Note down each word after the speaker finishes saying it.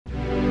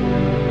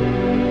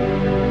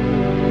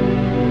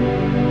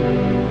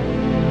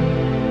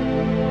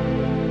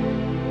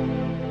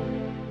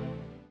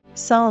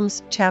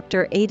Psalms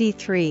chapter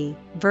 83,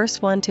 verse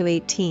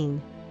 1-18.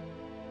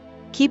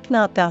 Keep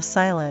not thou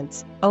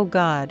silence, O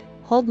God,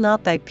 hold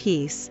not thy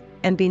peace,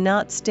 and be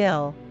not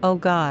still, O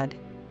God.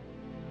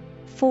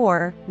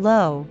 For,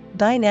 lo,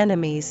 thine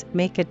enemies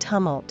make a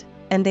tumult,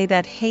 and they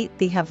that hate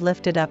thee have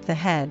lifted up the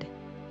head.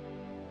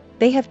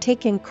 They have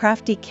taken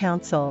crafty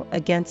counsel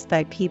against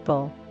thy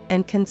people,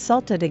 and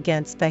consulted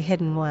against thy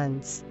hidden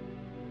ones.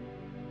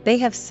 They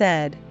have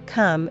said,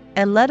 Come,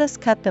 and let us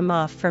cut them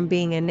off from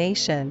being a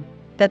nation,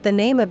 that the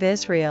name of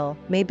Israel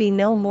may be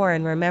no more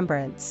in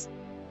remembrance.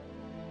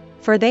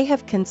 For they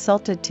have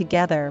consulted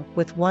together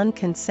with one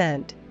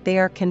consent, they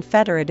are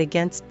confederate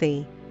against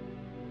thee.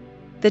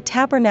 The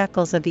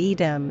tabernacles of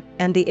Edom,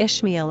 and the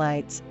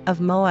Ishmaelites, of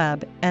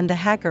Moab, and the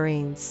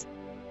Hagarenes,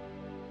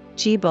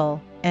 Jebel,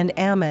 and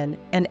Ammon,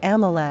 and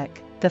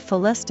Amalek, the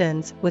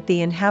Philistines with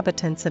the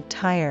inhabitants of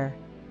Tyre.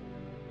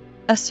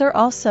 Assur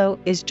also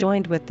is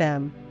joined with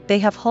them, they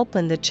have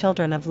holpen the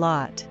children of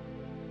Lot.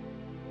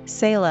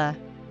 Selah.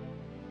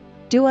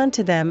 Do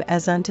unto them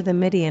as unto the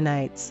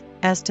Midianites,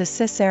 as to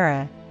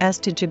Sisera, as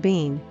to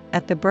Jabin,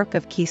 at the brook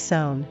of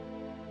Kison,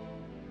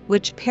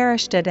 which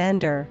perished at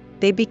Ender,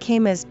 they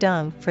became as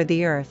dung for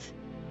the earth.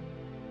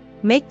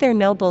 Make their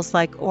nobles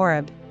like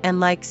Oreb,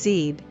 and like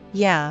Zeb,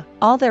 yea,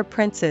 all their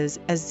princes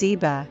as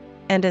Zebah,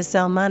 and as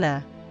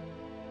Zalmunna,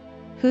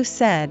 who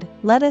said,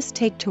 Let us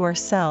take to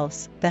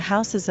ourselves the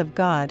houses of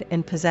God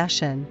in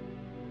possession.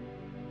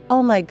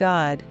 O my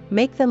God,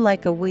 make them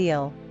like a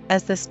wheel,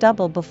 as the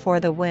stubble before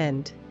the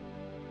wind.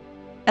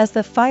 As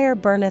the fire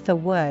burneth a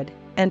wood,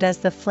 and as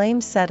the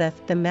flame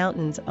setteth the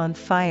mountains on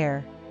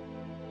fire,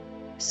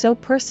 so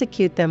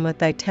persecute them with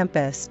thy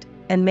tempest,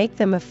 and make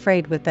them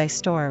afraid with thy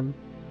storm.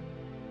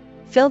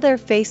 Fill their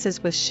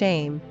faces with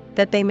shame,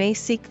 that they may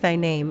seek thy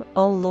name,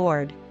 O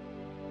Lord.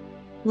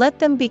 Let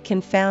them be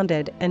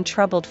confounded and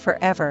troubled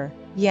forever,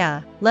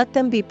 yea, let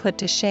them be put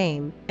to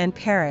shame, and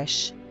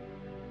perish.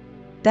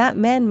 That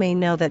men may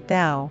know that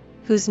thou,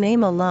 whose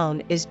name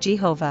alone is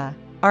Jehovah,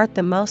 art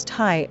the Most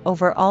High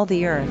over all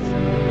the earth.